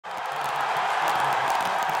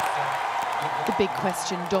The big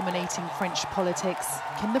question dominating French politics,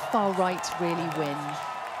 can the far right really win?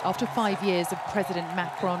 After 5 years of President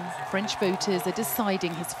Macron, French voters are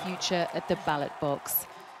deciding his future at the ballot box.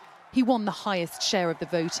 He won the highest share of the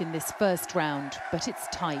vote in this first round, but it's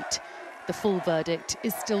tight. The full verdict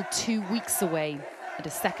is still 2 weeks away, and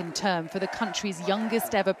a second term for the country's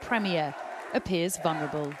youngest ever premier appears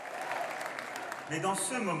vulnerable.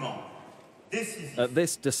 At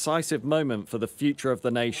this decisive moment for the future of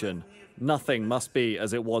the nation, nothing must be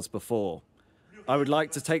as it was before. I would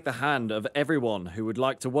like to take the hand of everyone who would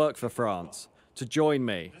like to work for France, to join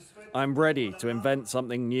me. I'm ready to invent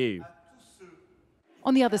something new.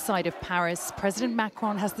 On the other side of Paris, President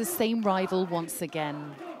Macron has the same rival once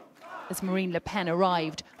again. As Marine Le Pen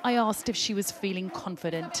arrived, I asked if she was feeling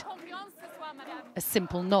confident. A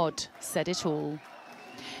simple nod said it all.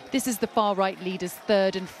 This is the far-right leader's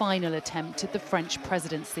third and final attempt at the French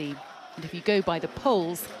presidency. And if you go by the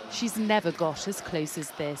polls, she's never got as close as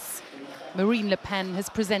this. Marine Le Pen has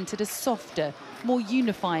presented a softer, more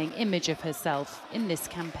unifying image of herself in this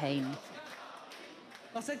campaign.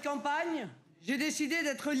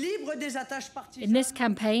 In this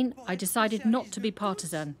campaign, I decided not to be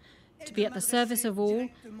partisan, to be at the service of all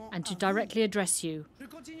and to directly address you.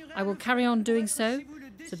 I will carry on doing so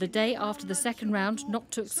the day after the second round,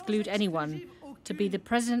 not to exclude anyone, to be the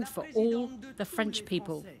president for all the French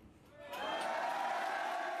people.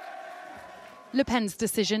 Le Pen's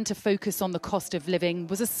decision to focus on the cost of living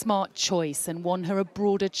was a smart choice and won her a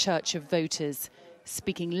broader church of voters.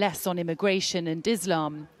 Speaking less on immigration and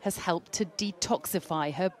Islam has helped to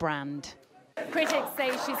detoxify her brand. Critics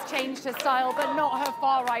say she's changed her style, but not her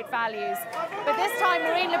far-right values. But this time,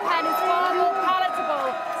 Marine Le Pen is far more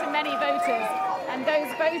palatable to many voters, and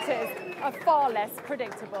those voters are far less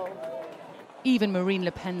predictable. Even Marine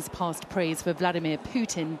Le Pen's past praise for Vladimir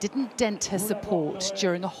Putin didn't dent her support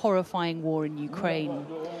during a horrifying war in Ukraine.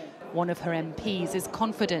 One of her MPs is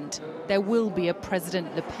confident there will be a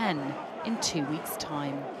President Le Pen in 2 weeks'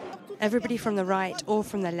 time. Everybody from the right or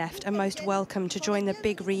from the left are most welcome to join the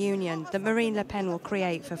big reunion that Marine Le Pen will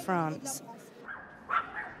create for France.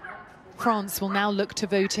 France will now look to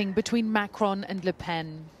voting between Macron and Le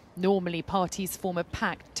Pen. Normally, parties form a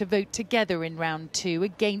pact to vote together in round two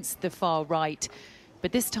against the far right.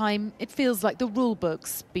 But this time, it feels like the rule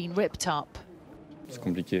book's been ripped up. C'est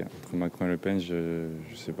compliqué. Entre Macron et Le Pen,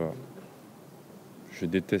 je sais pas. Je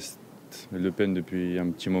déteste Le Pen depuis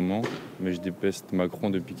un petit moment, mais je déteste Macron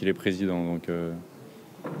depuis qu'il est président. Donc,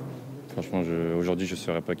 franchement, aujourd'hui, je ne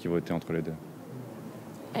saurais pas qui voter entre les deux.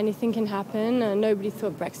 Anything can happen. Nobody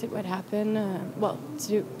thought Brexit would happen. Well,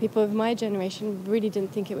 people of my generation really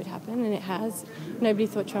didn't think it would happen, and it has. Nobody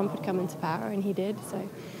thought Trump would come into power, and he did. So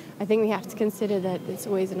I think we have to consider that it's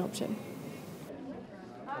always an option.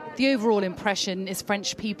 The overall impression is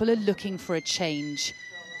French people are looking for a change.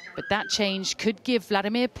 But that change could give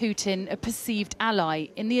Vladimir Putin a perceived ally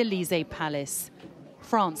in the Élysée Palace.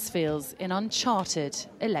 France feels in uncharted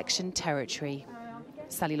election territory.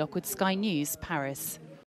 Sally Lockwood, Sky News, Paris.